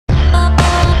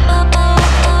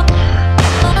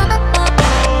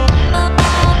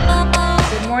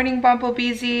morning,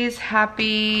 Bumblebeesies.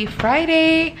 Happy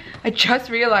Friday. I just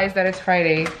realized that it's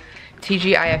Friday.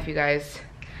 TGIF, you guys.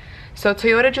 So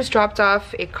Toyota just dropped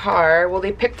off a car. Well,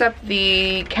 they picked up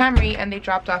the Camry and they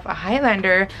dropped off a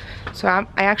Highlander. So I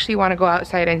actually want to go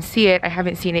outside and see it. I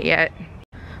haven't seen it yet.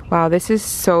 Wow, this is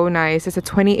so nice. It's a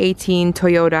 2018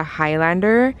 Toyota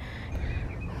Highlander.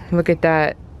 Look at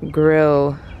that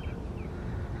grill.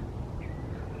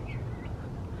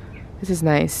 This is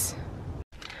nice.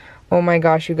 Oh my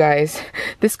gosh, you guys.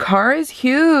 This car is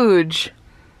huge.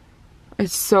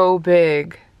 It's so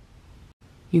big.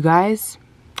 You guys,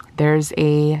 there's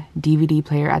a DVD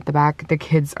player at the back. The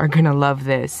kids are gonna love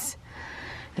this.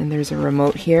 And there's a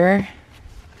remote here.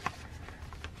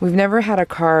 We've never had a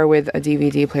car with a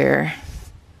DVD player.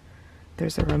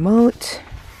 There's a remote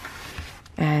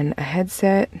and a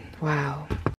headset. Wow.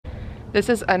 This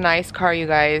is a nice car, you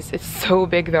guys. It's so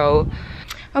big though.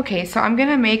 Okay, so I'm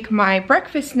gonna make my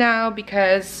breakfast now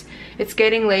because it's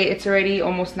getting late. It's already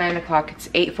almost 9 o'clock. It's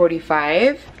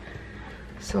 8:45.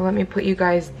 So let me put you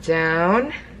guys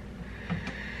down.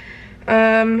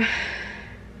 I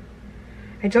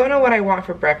don't know what I want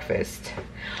for breakfast.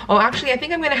 Oh, actually, I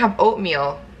think I'm gonna have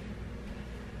oatmeal.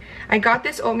 I got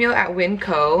this oatmeal at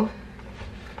Winco.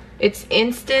 It's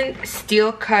instant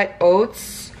steel cut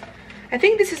oats. I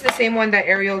think this is the same one that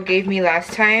Ariel gave me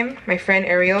last time, my friend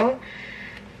Ariel,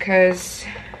 because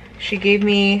she gave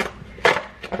me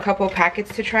a couple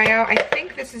packets to try out. I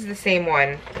think this is the same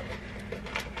one.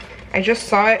 I just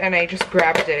saw it and I just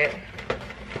grabbed it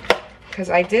because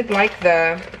I do like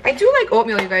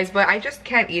oatmeal, you guys, but I just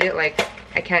can't eat it. Like,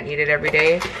 I can't eat it every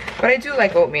day, but I do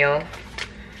like oatmeal.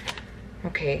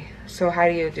 Okay, so how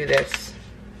do you do this?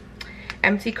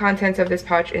 Empty contents of this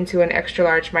pouch into an extra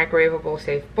large microwavable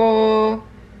safe bowl.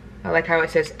 I like how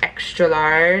it says extra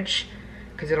large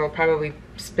because it'll probably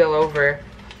spill over.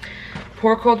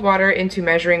 Pour cold water into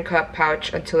measuring cup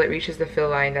pouch until it reaches the fill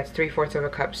line. That's 3/4 of a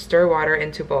cup. Stir water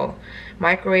into bowl.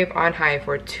 Microwave on high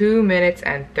for 2 minutes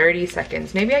and 30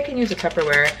 seconds. Maybe I can use a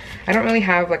Tupperware. I don't really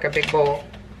have like a big bowl.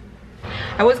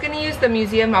 I was gonna use the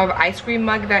Museum of Ice Cream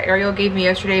mug that Ariel gave me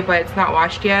yesterday, but it's not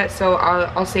washed yet, so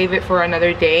I'll save it for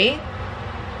another day.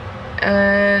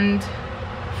 And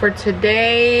for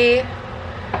today,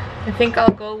 I think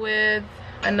I'll go with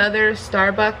another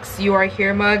Starbucks You Are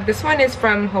Here mug. This one is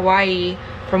from Hawaii,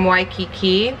 from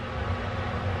Waikiki.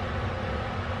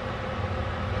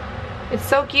 It's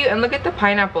so cute, and look at the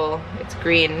pineapple. It's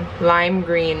green, lime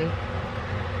green.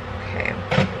 Okay.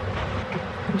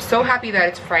 I'm so happy that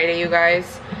it's Friday, you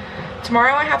guys.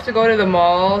 Tomorrow I have to go to the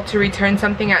mall to return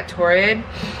something at Torrid,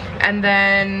 and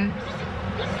then,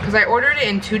 because I ordered it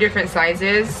in 2 different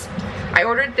sizes. I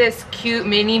ordered this cute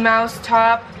Minnie Mouse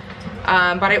top,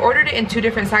 but I ordered it in 2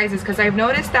 different sizes because I've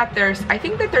noticed that I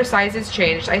think that their sizes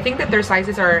changed. I think that their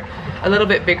sizes are a little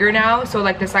bit bigger now, so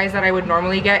like the size that I would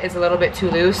normally get is a little bit too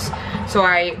loose. So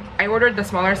I ordered the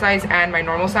smaller size and my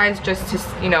normal size just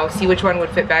to, you know, see which one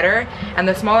would fit better, and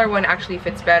the smaller one actually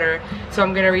fits better, so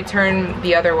I'm gonna return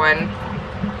the other one.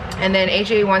 And then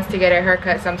AJ wants to get a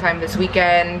haircut sometime this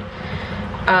weekend.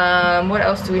 What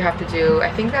else do we have to do? I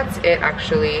think that's it,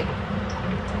 actually.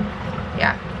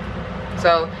 Yeah,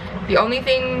 so the only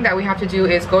thing that we have to do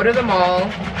is go to the mall.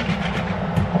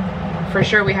 For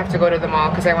sure we have to go to the mall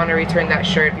because I want to return that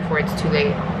shirt before it's too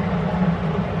late.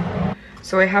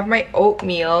 So I have my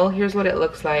oatmeal. Here's what it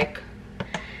looks like.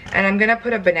 And I'm gonna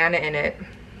put a banana in it.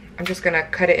 I'm just gonna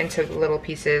cut it into little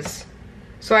pieces.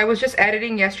 So I was just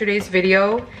editing yesterday's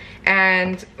video,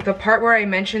 and the part where I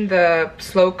mentioned the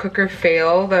slow cooker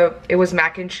fail, it was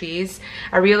mac and cheese,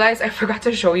 I realized I forgot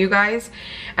to show you guys,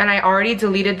 and I already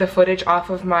deleted the footage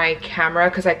off of my camera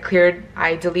because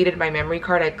I deleted my memory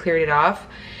card. I cleared it off,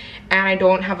 and I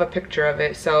don't have a picture of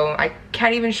it, so I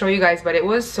can't even show you guys, but it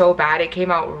was so bad. It came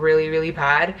out really, really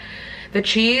bad. The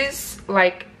cheese,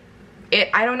 like,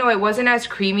 I don't know, it wasn't as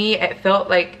creamy. It felt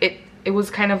like it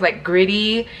was kind of like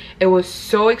gritty. It was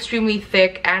so extremely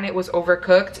thick, and it was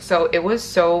overcooked, so it was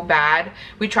so bad.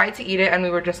 We tried to eat it and we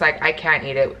were just like, I can't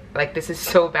eat it, like, this is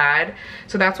so bad.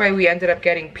 So that's why we ended up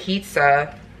getting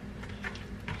pizza.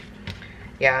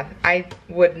 Yeah, I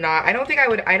don't think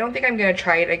I'm gonna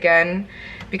try it again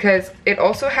because it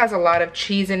also has a lot of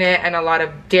cheese in it and a lot of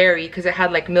dairy because it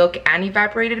had like milk and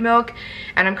evaporated milk,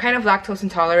 and I'm kind of lactose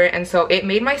intolerant, and so it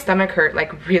made my stomach hurt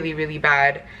like really, really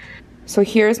bad. So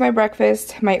here's my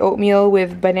breakfast, my oatmeal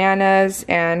with bananas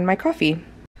and my coffee.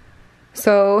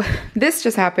 So this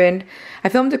just happened. I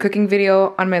filmed a cooking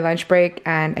video on my lunch break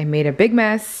and I made a big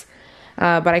mess,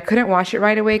 but I couldn't wash it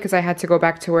right away because I had to go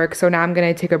back to work. So now I'm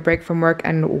gonna take a break from work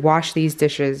and wash these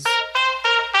dishes.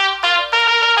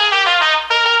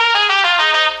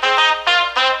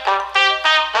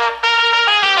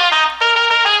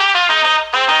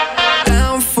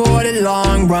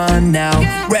 run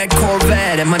now. Red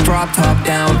Corvette and my drop top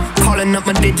down. Calling up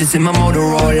my digits in my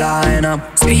Motorola, and I'm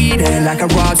speeding like I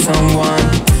robbed someone.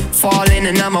 Falling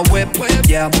and I'm a whip,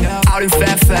 yeah. Out in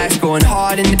Fairfax, going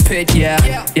hard in the pit, yeah.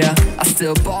 I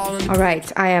still ballin'. All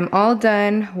right, I am all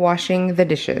done washing the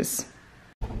dishes.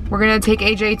 We're gonna take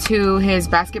AJ to his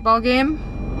basketball game,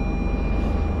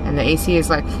 and the AC is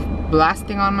like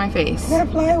blasting on my face. Gotta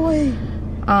fly away.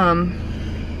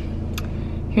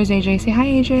 Here's AJ. Say hi,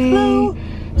 AJ. Hello.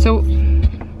 So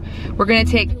we're gonna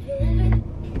take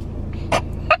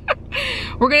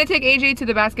AJ to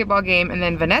the basketball game, and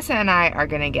then Vanessa and I are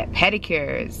gonna get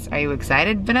pedicures. Are you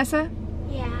excited, Vanessa?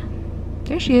 Yeah.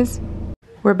 There she is.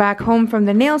 We're back home from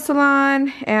the nail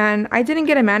salon, and I didn't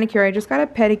get a manicure. I just got a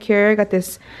pedicure. I got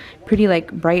this pretty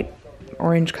like bright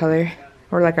orange color,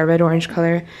 or like a red orange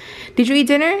color. Did you eat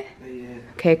dinner? Yeah.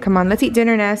 Okay, come on, let's eat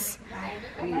dinner, Ness.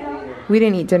 We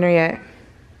didn't eat dinner yet.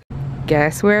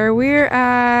 Guess where we're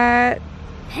at?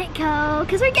 Petco,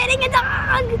 because we're getting a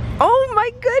dog. Oh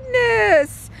my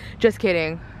goodness! Just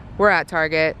kidding. We're at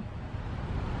Target.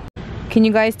 Can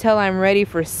you guys tell I'm ready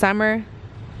for summer?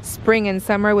 Spring and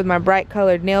summer with my bright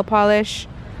colored nail polish.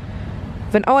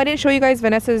 Oh, I didn't show you guys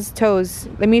Vanessa's toes.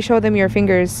 Let me show them your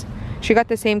fingers. She got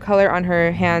the same color on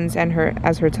her hands and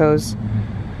as her toes.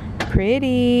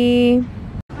 Pretty.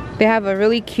 They have a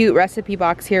really cute recipe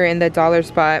box here in the dollar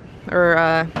spot.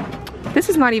 Or this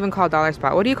is not even called dollar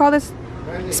spot. What do you call this?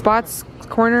 Spots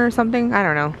corner or something? I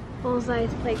don't know.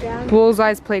 Bullseye's Playground.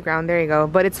 Bullseye's Playground, there you go.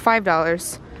 But it's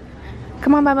 $5.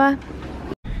 Come on, Baba.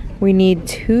 We need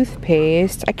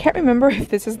toothpaste. I can't remember if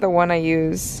this is the one I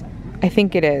use. I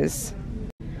think it is.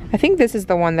 I think this is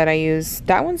the one that I use.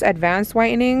 That one's advanced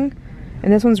whitening,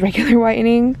 and this one's regular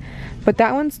whitening. But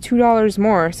that one's $2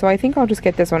 more, so I think I'll just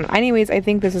get this one. Anyways, I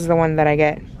think this is the one that I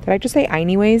get. Did I just say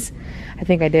anyways? I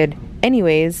think I did.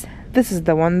 Anyways, this is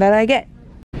the one that I get.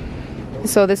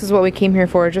 So this is what we came here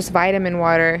for, just vitamin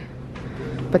water.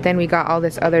 But then we got all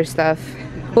this other stuff.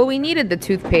 Well, we needed the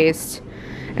toothpaste.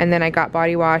 And then I got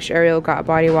body wash, Ariel got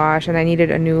body wash, and I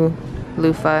needed a new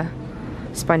loofah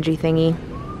spongy thingy.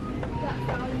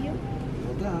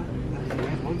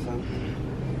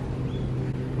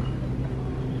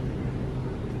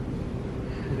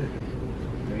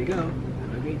 There you go.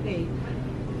 Have a great day.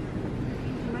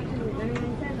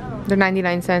 They're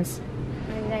 99 cents.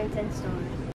 99-cent store.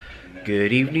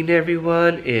 Good evening,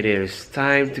 everyone. It is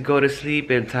time to go to sleep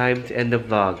and time to end the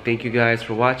vlog. Thank you guys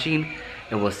for watching,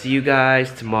 and we'll see you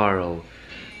guys tomorrow.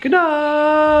 Good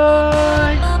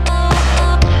night!